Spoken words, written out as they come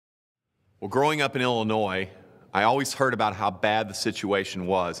Well, growing up in Illinois, I always heard about how bad the situation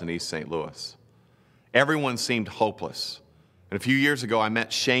was in East St. Louis. Everyone seemed hopeless. And a few years ago, I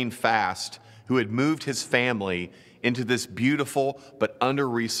met Shane Fast, who had moved his family into this beautiful but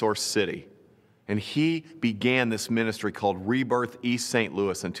under-resourced city. And he began this ministry called Rebirth East St.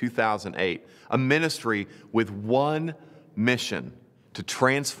 Louis in 2008, a ministry with one mission: to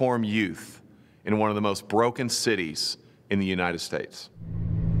transform youth in one of the most broken cities in the United States.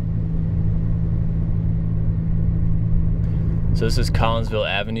 So this is Collinsville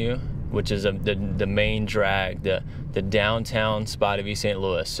Avenue, which is the main drag, the downtown spot of East St.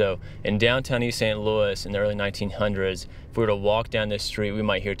 Louis. So in downtown East St. Louis in the early 1900s, if we were to walk down this street, we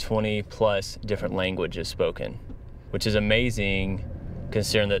might hear 20 plus different languages spoken, which is amazing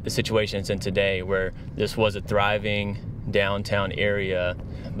considering the situation it's in today, where this was a thriving downtown area.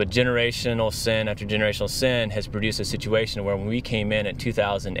 But generational sin after generational sin has produced a situation where when we came in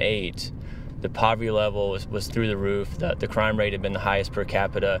 2008, the poverty level was through the roof. The crime rate had been the highest per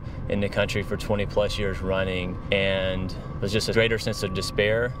capita in the country for 20 plus years running, and it was just a greater sense of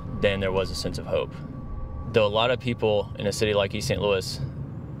despair than there was a sense of hope. Though a lot of people in a city like East St. Louis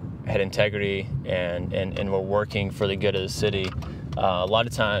had integrity and were working for the good of the city, a lot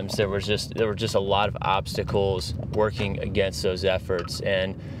of times there were just a lot of obstacles working against those efforts.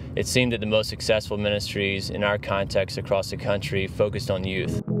 And it seemed that the most successful ministries in our context across the country focused on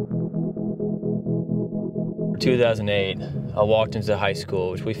youth. 2008, I walked into high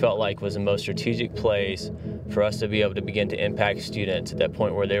school, which we felt like was the most strategic place for us to be able to begin to impact students at that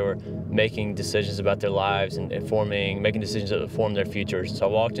point where they were making decisions about their lives and making decisions that would form their futures. So I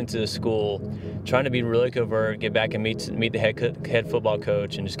walked into the school trying to be really covert, get back and meet the head football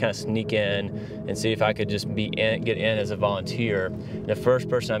coach and just kind of sneak in and see if I could just get in as a volunteer. And the first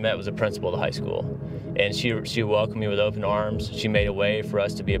person I met was the principal of the high school. And she welcomed me with open arms. She made a way for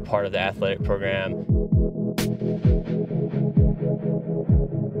us to be a part of the athletic program.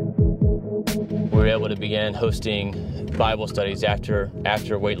 We were able to begin hosting Bible studies after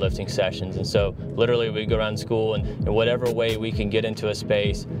weightlifting sessions. And so literally we go around school and in whatever way we can get into a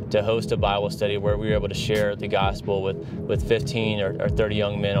space to host a Bible study where we were able to share the gospel with 15 or 30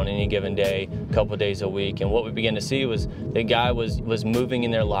 young men on any given day, a couple of days a week. And what we began to see was that God was moving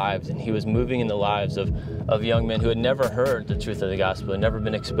in their lives, and he was moving in the lives of young men who had never heard the truth of the gospel, had never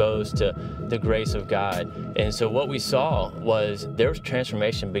been exposed to the grace of God. And so what we saw was there was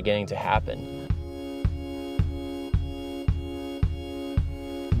transformation beginning to happen.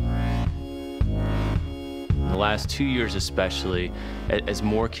 The last 2 years especially, as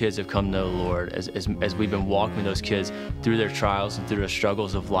more kids have come to know the Lord, as we've been walking with those kids through their trials and through their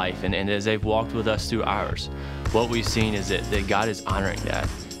struggles of life, and as they've walked with us through ours, what we've seen is that God is honoring that,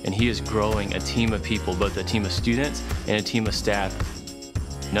 and he is growing a team of people, both a team of students and a team of staff.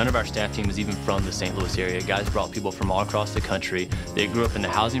 None of our staff team is even from the St. Louis area. God's brought people from all across the country. They grew up in the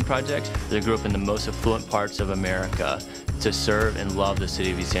housing projects, they grew up in the most affluent parts of America to serve and love the city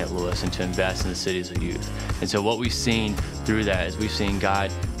of East St. Louis and to invest in the cities of youth. And so what we've seen through that is we've seen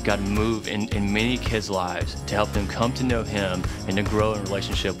God move in many kids' lives to help them come to know him and to grow in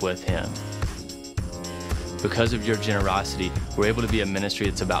relationship with him. Because of your generosity, we're able to be a ministry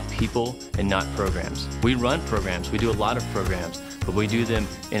that's about people and not programs. We run programs, we do a lot of programs, but we do them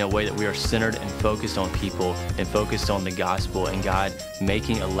in a way that we are centered and focused on people and focused on the gospel and God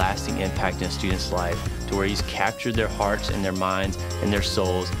making a lasting impact in a student's life to where he's captured their hearts and their minds and their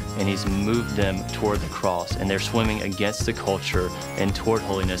souls, and he's moved them toward the cross, and they're swimming against the culture and toward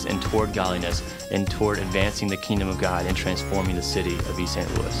holiness and toward godliness and toward advancing the kingdom of God and transforming the city of East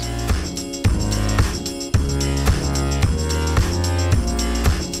St. Louis.